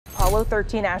Apollo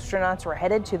 13 astronauts were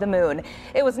headed to the moon.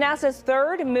 It was NASA's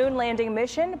third moon landing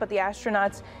mission, but the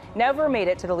astronauts never made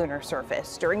it to the lunar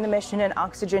surface. During the mission, an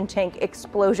oxygen tank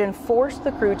explosion forced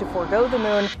the crew to forego the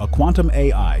moon. A quantum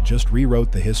AI just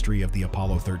rewrote the history of the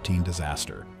Apollo 13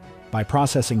 disaster. By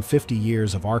processing 50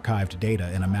 years of archived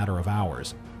data in a matter of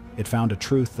hours, it found a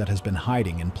truth that has been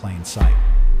hiding in plain sight.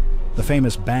 The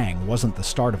famous bang wasn't the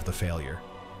start of the failure.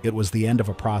 It was the end of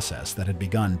a process that had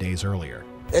begun days earlier.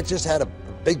 It just had a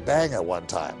big bang at one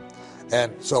time.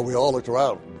 And so we all looked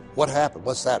around. What happened?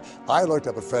 What's that? I looked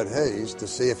up at Fred Hayes to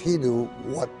see if he knew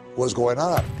what was going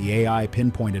on. The AI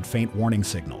pinpointed faint warning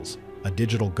signals, a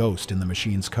digital ghost in the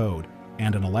machine's code,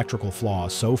 and an electrical flaw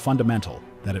so fundamental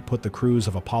that it put the crews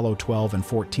of Apollo 12 and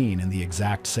 14 in the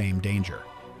exact same danger.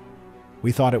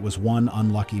 We thought it was one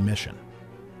unlucky mission.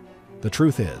 The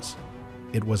truth is,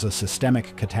 it was a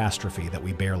systemic catastrophe that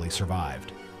we barely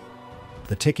survived.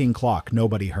 The ticking clock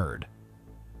nobody heard.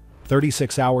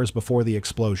 36 hours before the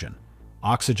explosion,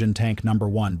 oxygen tank number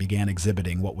 1 began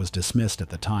exhibiting what was dismissed at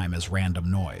the time as random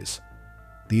noise.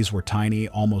 These were tiny,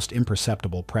 almost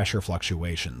imperceptible pressure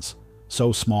fluctuations,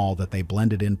 so small that they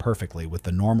blended in perfectly with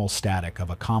the normal static of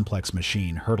a complex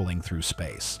machine hurtling through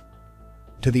space.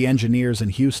 To the engineers in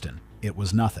Houston, it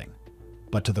was nothing.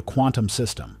 But to the quantum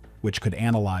system, which could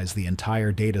analyze the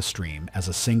entire data stream as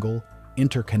a single,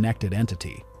 interconnected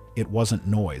entity, it wasn't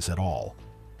noise at all.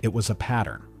 It was a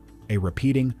pattern, a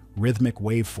repeating, rhythmic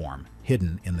waveform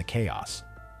hidden in the chaos.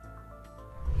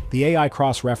 The AI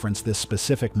cross-referenced this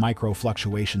specific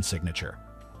micro-fluctuation signature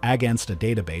against a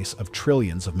database of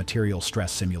trillions of material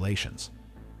stress simulations.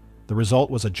 The result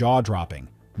was a jaw-dropping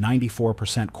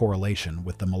 94% correlation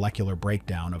with the molecular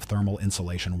breakdown of thermal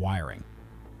insulation wiring.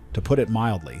 To put it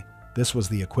mildly, this was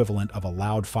the equivalent of a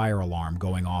loud fire alarm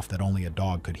going off that only a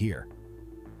dog could hear.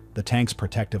 The tank's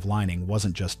protective lining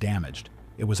wasn't just damaged,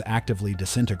 it was actively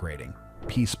disintegrating,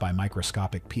 piece by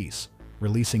microscopic piece,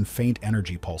 releasing faint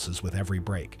energy pulses with every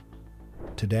break.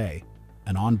 Today,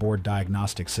 an onboard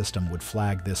diagnostic system would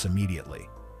flag this immediately,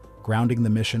 grounding the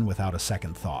mission without a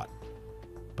second thought.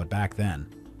 But back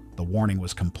then, the warning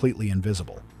was completely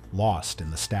invisible, lost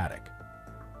in the static.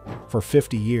 For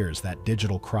 50 years, that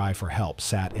digital cry for help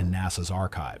sat in NASA's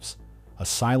archives, a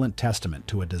silent testament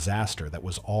to a disaster that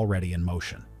was already in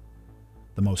motion.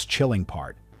 The most chilling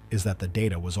part is that the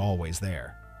data was always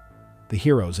there. The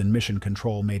heroes in mission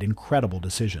control made incredible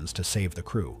decisions to save the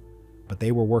crew, but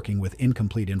they were working with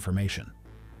incomplete information.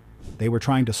 They were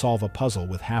trying to solve a puzzle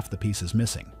with half the pieces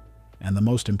missing, and the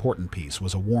most important piece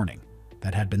was a warning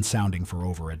that had been sounding for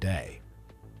over a day.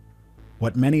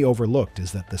 What many overlooked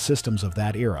is that the systems of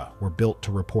that era were built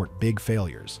to report big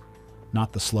failures,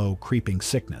 not the slow, creeping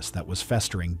sickness that was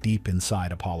festering deep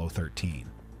inside Apollo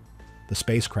 13. The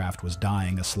spacecraft was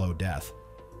dying a slow death,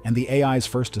 and the AI's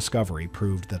first discovery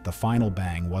proved that the final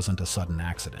bang wasn't a sudden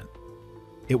accident.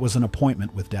 It was an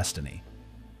appointment with destiny.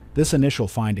 This initial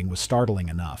finding was startling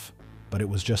enough, but it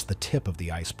was just the tip of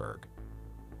the iceberg.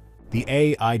 The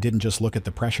AI didn't just look at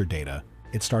the pressure data,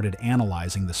 it started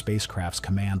analyzing the spacecraft's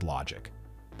command logic,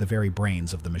 the very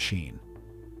brains of the machine.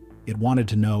 It wanted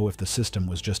to know if the system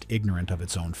was just ignorant of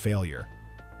its own failure,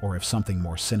 or if something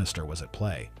more sinister was at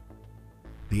play.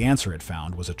 The answer it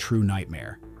found was a true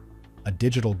nightmare, a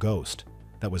digital ghost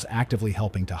that was actively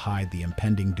helping to hide the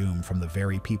impending doom from the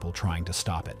very people trying to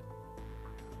stop it.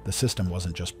 The system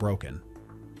wasn't just broken,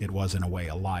 it was in a way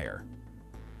a liar.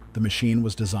 The machine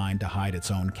was designed to hide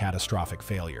its own catastrophic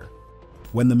failure.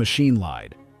 When the machine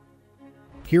lied.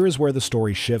 Here is where the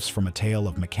story shifts from a tale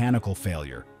of mechanical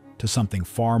failure to something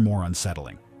far more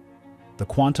unsettling. The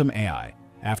quantum AI,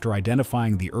 after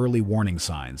identifying the early warning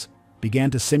signs,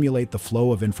 began to simulate the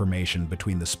flow of information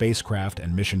between the spacecraft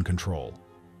and mission control.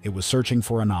 It was searching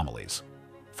for anomalies,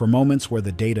 for moments where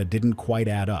the data didn't quite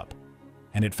add up,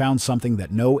 and it found something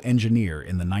that no engineer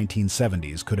in the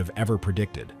 1970s could have ever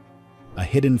predicted: a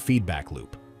hidden feedback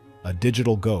loop. A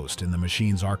digital ghost in the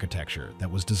machine's architecture that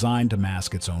was designed to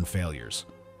mask its own failures.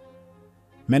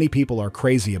 Many people are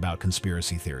crazy about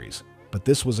conspiracy theories, but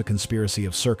this was a conspiracy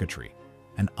of circuitry,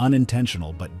 an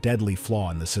unintentional but deadly flaw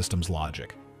in the system's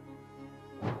logic.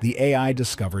 The AI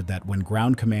discovered that when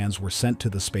ground commands were sent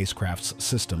to the spacecraft's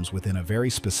systems within a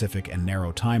very specific and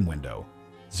narrow time window,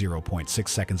 0.6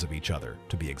 seconds of each other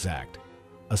to be exact,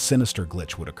 a sinister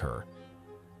glitch would occur.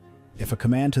 If a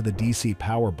command to the DC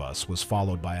power bus was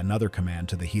followed by another command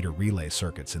to the heater relay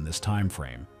circuits in this time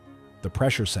frame, the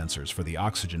pressure sensors for the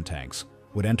oxygen tanks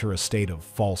would enter a state of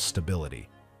false stability.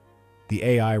 The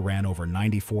AI ran over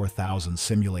 94,000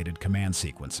 simulated command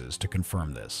sequences to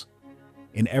confirm this.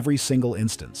 In every single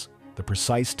instance, the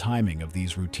precise timing of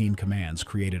these routine commands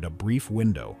created a brief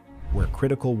window where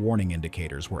critical warning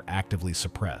indicators were actively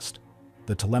suppressed.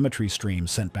 The telemetry stream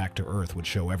sent back to Earth would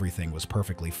show everything was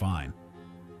perfectly fine.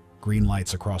 Green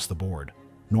lights across the board,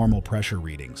 normal pressure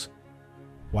readings.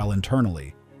 While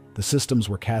internally, the systems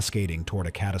were cascading toward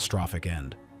a catastrophic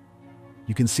end.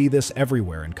 You can see this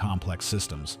everywhere in complex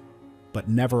systems, but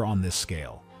never on this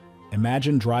scale.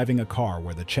 Imagine driving a car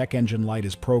where the check engine light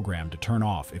is programmed to turn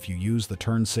off if you use the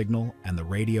turn signal and the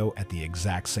radio at the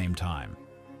exact same time.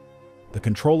 The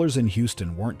controllers in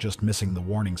Houston weren't just missing the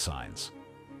warning signs.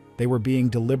 They were being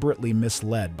deliberately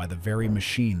misled by the very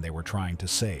machine they were trying to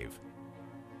save.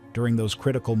 During those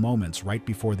critical moments right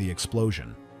before the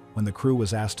explosion, when the crew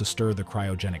was asked to stir the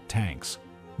cryogenic tanks,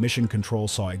 Mission Control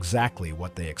saw exactly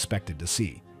what they expected to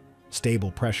see: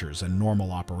 stable pressures and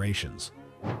normal operations.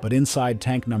 But inside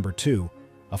tank number 2,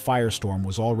 a firestorm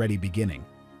was already beginning.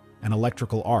 An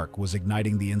electrical arc was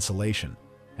igniting the insulation,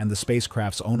 and the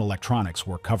spacecraft's own electronics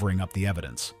were covering up the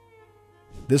evidence.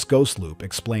 This ghost loop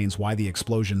explains why the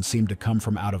explosion seemed to come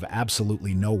from out of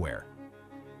absolutely nowhere.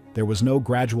 There was no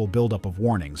gradual buildup of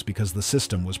warnings because the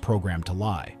system was programmed to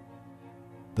lie.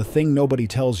 The thing nobody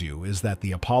tells you is that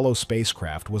the Apollo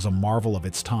spacecraft was a marvel of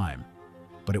its time,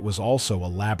 but it was also a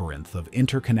labyrinth of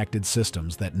interconnected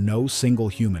systems that no single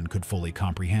human could fully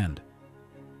comprehend.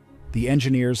 The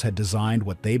engineers had designed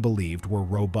what they believed were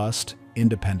robust,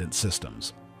 independent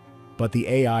systems. But the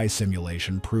AI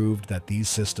simulation proved that these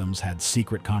systems had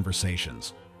secret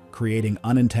conversations, creating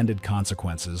unintended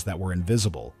consequences that were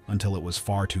invisible until it was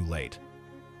far too late.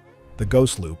 The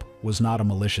ghost loop was not a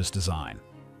malicious design.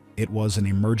 It was an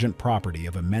emergent property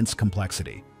of immense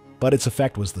complexity, but its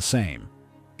effect was the same.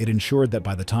 It ensured that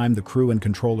by the time the crew and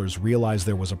controllers realized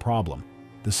there was a problem,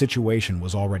 the situation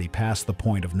was already past the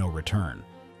point of no return.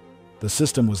 The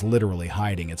system was literally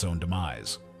hiding its own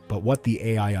demise, but what the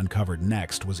AI uncovered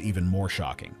next was even more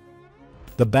shocking.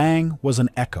 The bang was an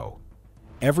echo.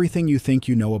 Everything you think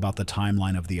you know about the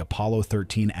timeline of the Apollo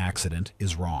 13 accident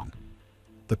is wrong.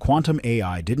 The quantum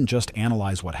AI didn't just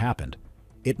analyze what happened,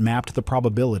 it mapped the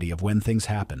probability of when things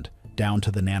happened down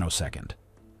to the nanosecond.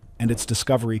 And its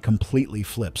discovery completely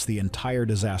flips the entire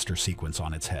disaster sequence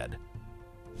on its head.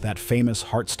 That famous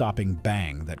heart-stopping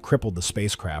bang that crippled the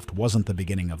spacecraft wasn't the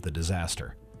beginning of the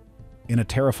disaster. In a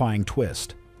terrifying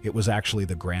twist, it was actually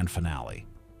the grand finale.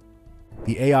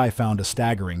 The AI found a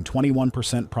staggering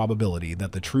 21% probability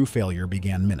that the true failure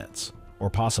began minutes,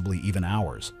 or possibly even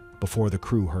hours, before the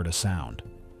crew heard a sound.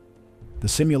 The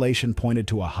simulation pointed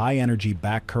to a high-energy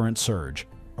back-current surge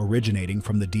originating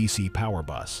from the DC power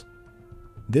bus.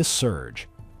 This surge,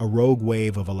 a rogue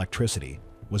wave of electricity,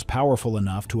 was powerful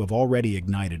enough to have already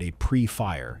ignited a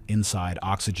pre-fire inside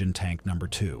oxygen tank number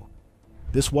 2.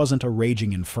 This wasn't a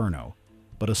raging inferno,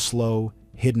 but a slow,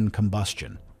 hidden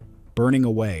combustion, burning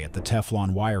away at the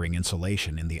Teflon wiring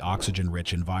insulation in the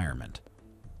oxygen-rich environment.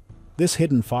 This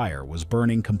hidden fire was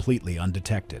burning completely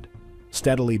undetected,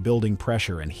 steadily building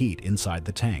pressure and heat inside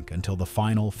the tank until the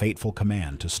final fateful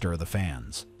command to stir the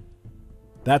fans.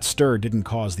 That stir didn't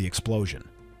cause the explosion.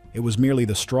 It was merely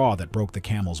the straw that broke the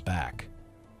camel's back.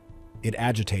 It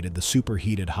agitated the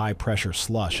superheated high-pressure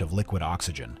slush of liquid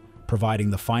oxygen,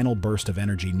 providing the final burst of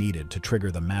energy needed to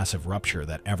trigger the massive rupture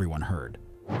that everyone heard.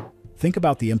 Think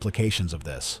about the implications of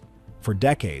this. For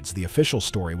decades, the official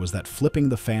story was that flipping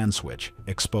the fan switch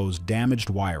exposed damaged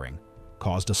wiring,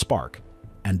 caused a spark,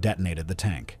 and detonated the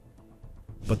tank.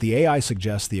 But the AI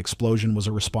suggests the explosion was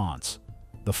a response,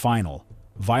 the final,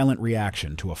 violent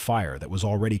reaction to a fire that was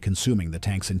already consuming the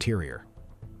tank's interior.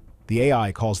 The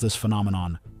AI calls this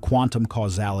phenomenon quantum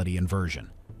causality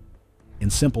inversion. In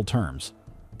simple terms,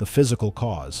 the physical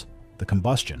cause, the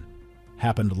combustion,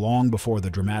 happened long before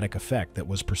the dramatic effect that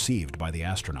was perceived by the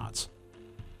astronauts.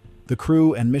 The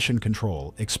crew and mission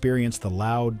control experienced the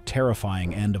loud,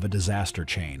 terrifying end of a disaster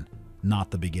chain, not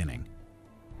the beginning.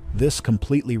 This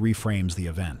completely reframes the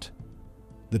event.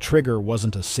 The trigger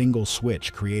wasn't a single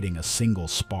switch creating a single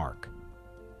spark.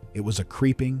 It was a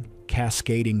creeping,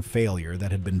 cascading failure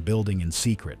that had been building in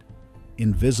secret,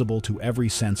 invisible to every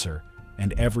sensor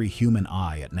and every human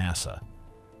eye at NASA.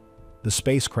 The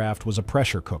spacecraft was a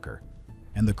pressure cooker,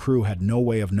 and the crew had no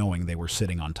way of knowing they were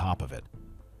sitting on top of it.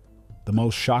 The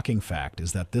most shocking fact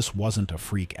is that this wasn't a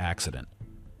freak accident.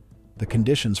 The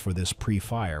conditions for this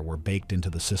pre-fire were baked into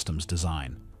the system's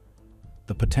design.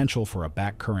 The potential for a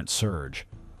back-current surge,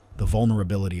 the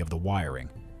vulnerability of the wiring,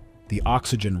 the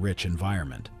oxygen-rich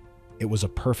environment. It was a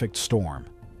perfect storm,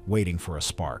 waiting for a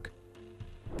spark.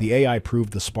 The AI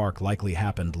proved the spark likely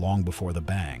happened long before the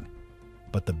bang.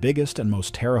 But the biggest and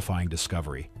most terrifying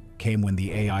discovery came when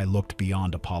the AI looked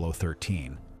beyond Apollo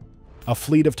 13. A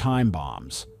fleet of time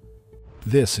bombs.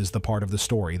 This is the part of the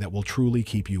story that will truly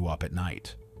keep you up at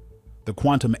night. The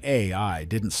quantum AI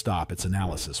didn't stop its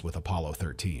analysis with Apollo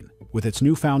 13. With its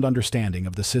newfound understanding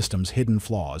of the system's hidden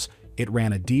flaws, it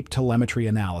ran a deep telemetry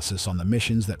analysis on the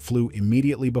missions that flew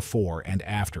immediately before and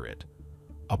after it: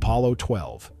 Apollo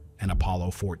 12 and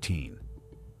Apollo 14.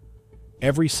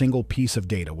 Every single piece of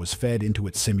data was fed into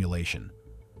its simulation.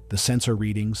 The sensor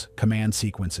readings, command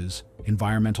sequences,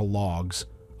 environmental logs,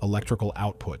 electrical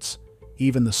outputs,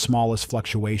 even the smallest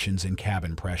fluctuations in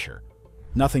cabin pressure.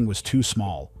 Nothing was too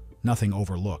small, nothing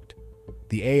overlooked.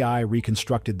 The AI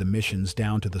reconstructed the missions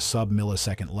down to the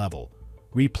sub-millisecond level,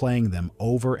 replaying them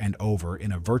over and over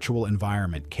in a virtual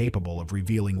environment capable of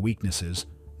revealing weaknesses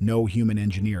no human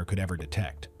engineer could ever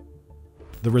detect.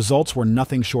 The results were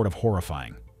nothing short of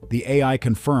horrifying. The AI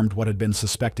confirmed what had been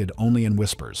suspected only in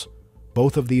whispers.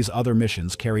 Both of these other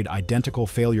missions carried identical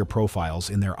failure profiles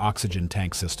in their oxygen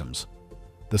tank systems.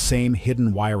 The same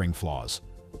hidden wiring flaws,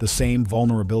 the same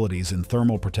vulnerabilities in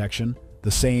thermal protection,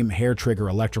 the same hair-trigger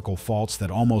electrical faults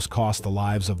that almost cost the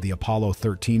lives of the Apollo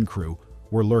 13 crew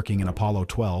were lurking in Apollo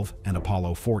 12 and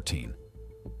Apollo 14.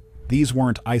 These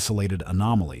weren't isolated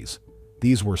anomalies.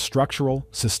 These were structural,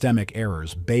 systemic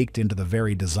errors baked into the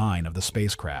very design of the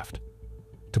spacecraft.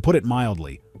 To put it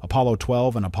mildly, Apollo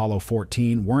 12 and Apollo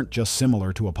 14 weren't just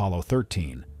similar to Apollo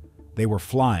 13. They were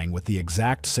flying with the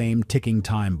exact same ticking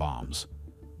time bombs.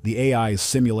 The AI's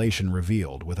simulation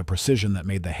revealed, with a precision that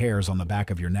made the hairs on the back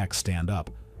of your neck stand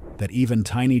up, that even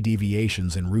tiny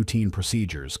deviations in routine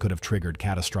procedures could have triggered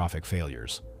catastrophic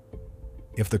failures.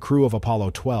 If the crew of Apollo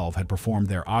 12 had performed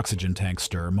their oxygen tank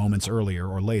stir moments earlier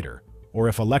or later, or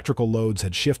if electrical loads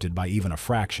had shifted by even a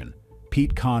fraction,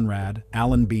 Pete Conrad,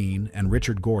 Alan Bean, and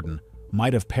Richard Gordon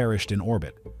might have perished in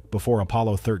orbit before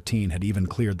Apollo 13 had even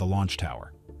cleared the launch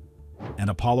tower. And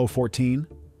Apollo 14?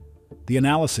 The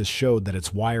analysis showed that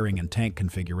its wiring and tank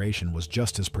configuration was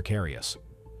just as precarious.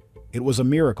 It was a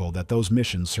miracle that those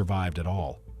missions survived at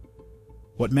all.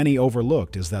 What many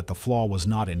overlooked is that the flaw was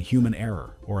not in human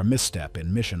error or a misstep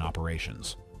in mission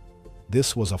operations.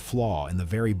 This was a flaw in the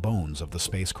very bones of the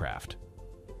spacecraft.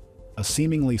 A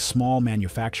seemingly small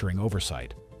manufacturing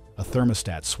oversight, a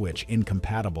thermostat switch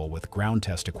incompatible with ground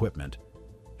test equipment,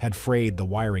 had frayed the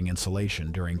wiring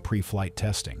insulation during pre-flight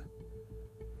testing.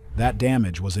 That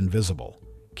damage was invisible,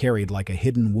 carried like a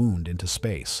hidden wound into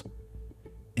space.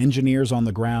 Engineers on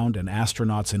the ground and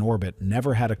astronauts in orbit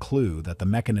never had a clue that the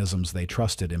mechanisms they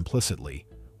trusted implicitly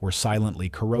were silently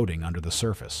corroding under the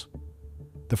surface.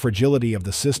 The fragility of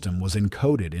the system was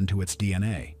encoded into its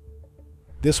DNA.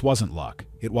 This wasn't luck,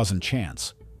 it wasn't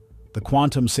chance. The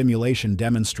quantum simulation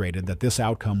demonstrated that this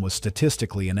outcome was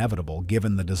statistically inevitable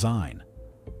given the design.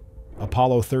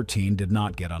 Apollo 13 did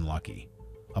not get unlucky.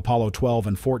 Apollo 12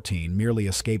 and 14 merely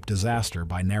escaped disaster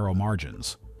by narrow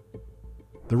margins.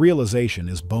 The realization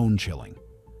is bone-chilling.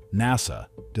 NASA,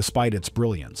 despite its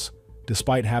brilliance,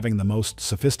 despite having the most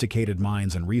sophisticated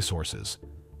minds and resources,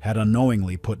 had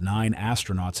unknowingly put 9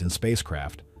 astronauts in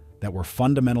spacecraft that were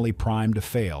fundamentally primed to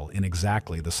fail in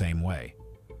exactly the same way.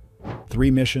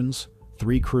 3 missions,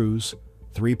 3 crews,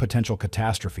 3 potential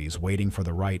catastrophes waiting for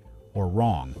the right or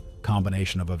wrong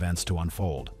combination of events to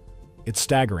unfold. It's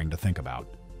staggering to think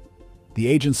about. The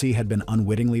agency had been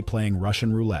unwittingly playing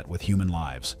Russian roulette with human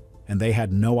lives, and they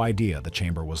had no idea the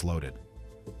chamber was loaded.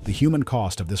 The human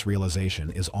cost of this realization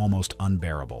is almost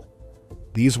unbearable.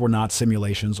 These were not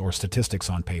simulations or statistics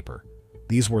on paper.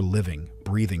 These were living,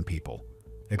 breathing people,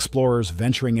 explorers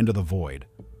venturing into the void,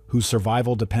 whose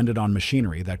survival depended on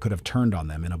machinery that could have turned on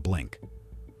them in a blink.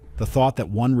 The thought that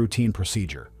one routine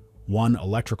procedure, one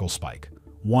electrical spike,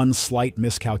 one slight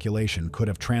miscalculation could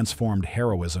have transformed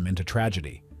heroism into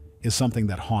tragedy is something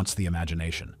that haunts the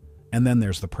imagination. And then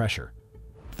there's the pressure,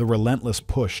 the relentless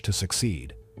push to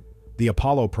succeed. The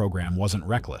Apollo program wasn't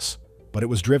reckless, but it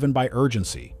was driven by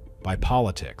urgency, by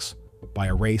politics, by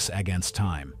a race against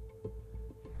time.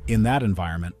 In that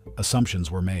environment,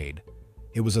 assumptions were made.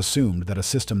 It was assumed that a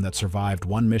system that survived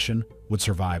one mission would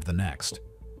survive the next.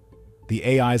 The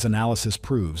AI's analysis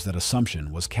proves that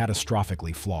assumption was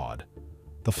catastrophically flawed.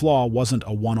 The flaw wasn't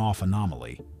a one-off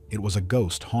anomaly. It was a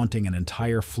ghost haunting an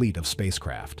entire fleet of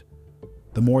spacecraft.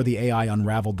 The more the AI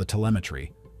unraveled the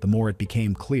telemetry, the more it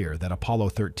became clear that Apollo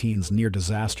 13's near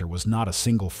disaster was not a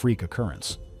single freak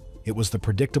occurrence. It was the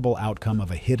predictable outcome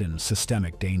of a hidden,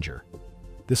 systemic danger.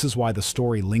 This is why the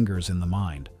story lingers in the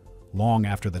mind, long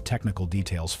after the technical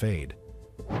details fade.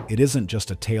 It isn't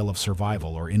just a tale of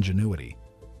survival or ingenuity.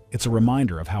 It's a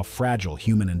reminder of how fragile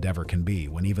human endeavor can be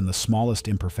when even the smallest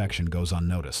imperfection goes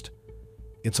unnoticed.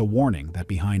 It's a warning that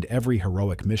behind every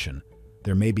heroic mission,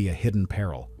 there may be a hidden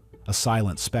peril, a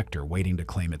silent specter waiting to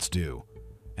claim its due.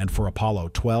 And for Apollo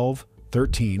 12,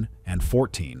 13, and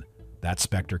 14, that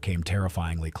specter came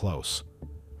terrifyingly close.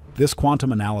 This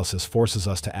quantum analysis forces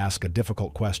us to ask a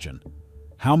difficult question.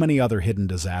 How many other hidden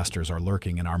disasters are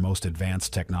lurking in our most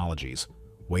advanced technologies,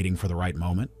 waiting for the right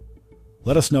moment?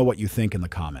 Let us know what you think in the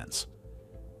comments.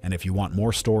 And if you want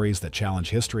more stories that challenge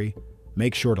history,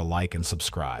 make sure to like and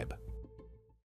subscribe.